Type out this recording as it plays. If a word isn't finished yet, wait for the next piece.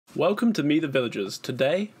Welcome to Meet the Villagers.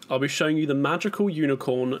 Today, I'll be showing you the magical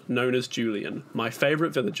unicorn known as Julian, my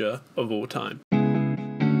favourite villager of all time.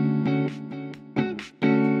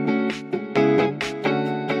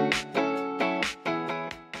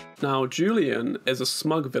 Now, Julian is a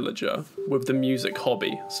smug villager with the music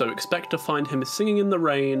hobby, so expect to find him singing in the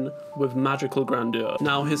rain with magical grandeur.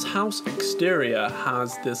 Now, his house exterior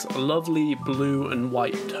has this lovely blue and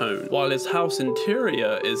white tone, while his house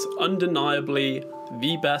interior is undeniably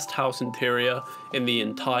the best house interior in the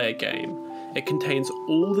entire game. It contains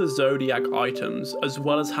all the Zodiac items, as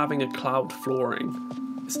well as having a cloud flooring.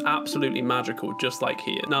 It's absolutely magical, just like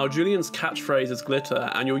he is. Now, Julian's catchphrase is glitter,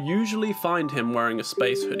 and you'll usually find him wearing a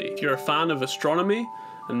space hoodie. If you're a fan of astronomy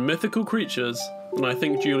and mythical creatures, then I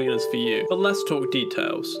think Julian is for you. But let's talk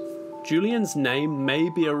details. Julian's name may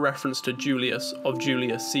be a reference to Julius of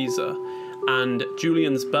Julius Caesar, and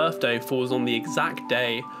Julian's birthday falls on the exact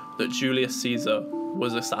day that Julius Caesar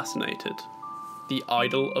was assassinated. The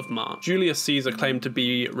idol of March. Julius Caesar claimed to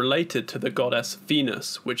be related to the goddess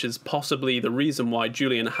Venus, which is possibly the reason why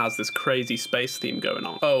Julian has this crazy space theme going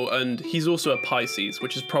on. Oh, and he's also a Pisces,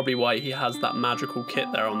 which is probably why he has that magical kit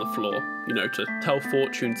there on the floor, you know, to tell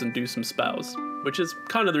fortunes and do some spells, which is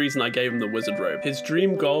kind of the reason I gave him the wizard robe. His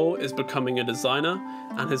dream goal is becoming a designer,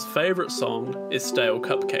 and his favourite song is Stale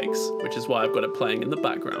Cupcakes, which is why I've got it playing in the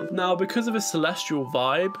background. Now, because of his celestial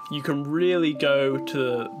vibe, you can really go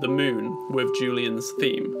to the moon with Julian's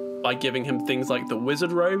theme by giving him things like the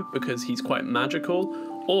wizard robe, because he's quite magical,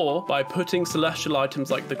 or by putting celestial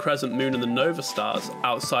items like the crescent moon and the nova stars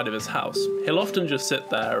outside of his house. He'll often just sit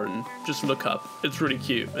there and just look up. It's really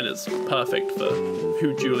cute, and it's perfect for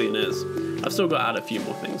who Julian is. I've still got to add a few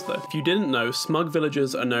more things though. If you didn't know, smug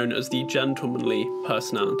villagers are known as the gentlemanly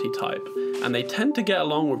personality type, and they tend to get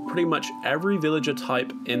along with pretty much every villager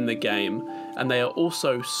type in the game, and they are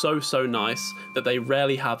also so nice that they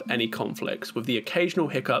rarely have any conflicts, with the occasional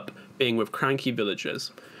hiccup being with cranky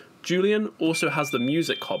villagers. Julian also has the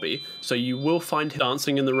music hobby, so you will find him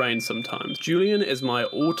dancing in the rain sometimes. Julian is my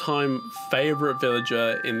all-time favourite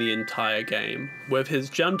villager in the entire game. With his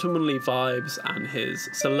gentlemanly vibes and his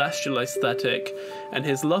celestial aesthetic and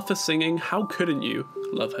his love for singing, how couldn't you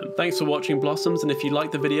love him? Thanks for watching, Blossoms, and if you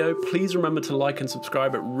liked the video, please remember to like and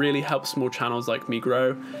subscribe. It really helps small channels like me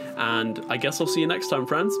grow, and I guess I'll see you next time,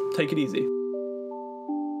 friends. Take it easy.